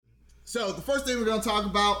So the first thing we're going to talk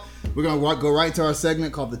about, we're going to go right to our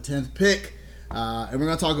segment called the 10th pick. And we're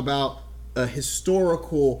going to talk about a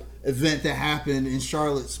historical event that happened in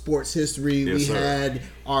Charlotte sports history. Yes, sir. Had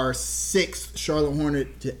our 6th Charlotte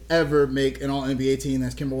Hornet to ever make an All-NBA team.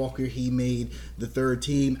 That's Kemba Walker. He made the 3rd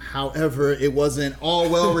team. However, it wasn't all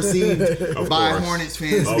well received by Hornets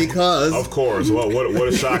fans because... Of course. Well, what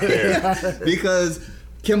a shock there. Because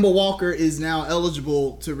Kemba Walker is now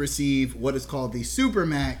eligible to receive what is called the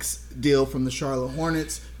Supermax deal from the Charlotte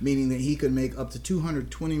Hornets, meaning that he could make up to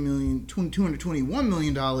 $221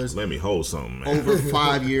 million. Let me hold something, man. Over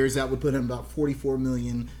 5 years. That would put him about $44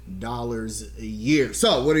 million a year.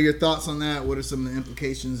 So, what are your thoughts on that? What are some of the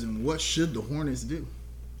implications, and what should the Hornets do?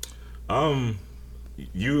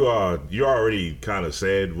 You already kind of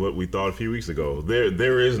said what we thought a few weeks ago.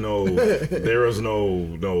 There is no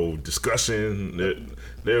discussion.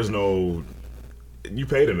 There's no. You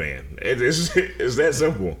pay the man. It's that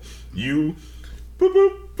simple. You boop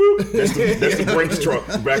boop boop. That's the Brinks truck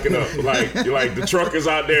backing up. Like the truck is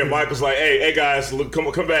out there. Michael's like, hey guys, look, come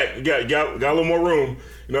back. You got a little more room.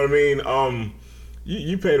 You know what I mean?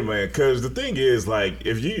 You pay the man, because the thing is, like,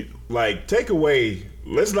 if you take away.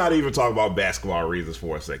 Let's not even talk about basketball reasons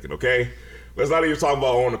for a second, okay? Let's not even talk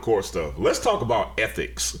about on the court stuff. Let's talk about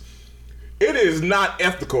ethics. It is not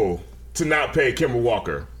ethical to not pay Kemba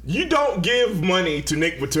Walker. You don't give money to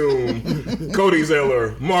Nick Batum, Cody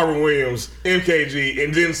Zeller, Marvin Williams, MKG,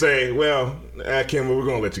 and then say, well, Kemba, we're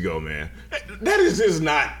gonna let you go, man. That is just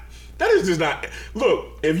not. Look,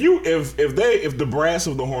 if the brass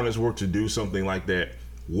of the Hornets were to do something like that,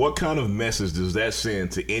 what kind of message does that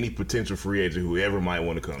send to any potential free agent who ever might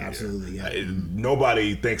want to come Absolutely, here? yeah.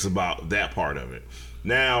 Nobody thinks about that part of it.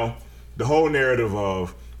 Now, the whole narrative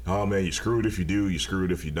of, oh man, you're screwed if you do, you're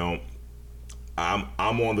screwed if you don't. I'm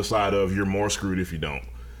on the side of you're more screwed if you don't,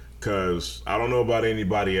 because I don't know about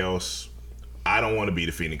anybody else. I don't want to be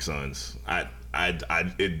the Phoenix Suns.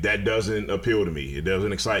 That doesn't appeal to me. It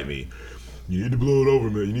doesn't excite me. You need to blow it over,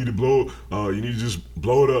 man. You need to just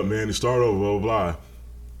blow it up, man, and start over, blah, blah, blah.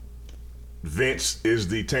 Vince is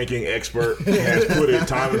the tanking expert, has put it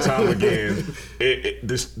time and time again.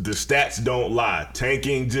 The stats don't lie.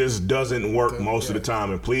 Tanking just doesn't work most of the time.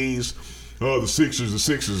 And please, the Sixers.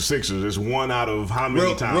 It's one out of how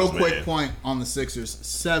many times, Real quick point on the Sixers.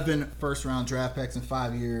 7 first-round draft picks in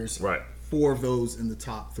 5 years. Right. 4 of those in the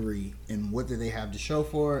top 3. And what do they have to show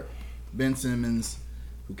for it? Ben Simmons,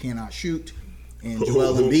 who cannot shoot, and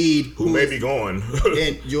Joel Embiid, who may be gone.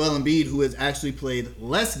 And Joel Embiid, who has actually played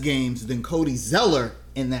less games than Cody Zeller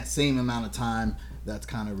in that same amount of time. That's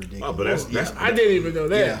kind of ridiculous. Oh, but that's I didn't even know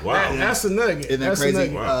that. Yeah. Wow. That's a nugget. Isn't that That's crazy? a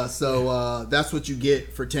nugget. Wow. So that's what you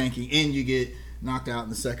get for tanking, and you get knocked out in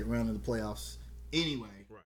the second round of the playoffs anyway.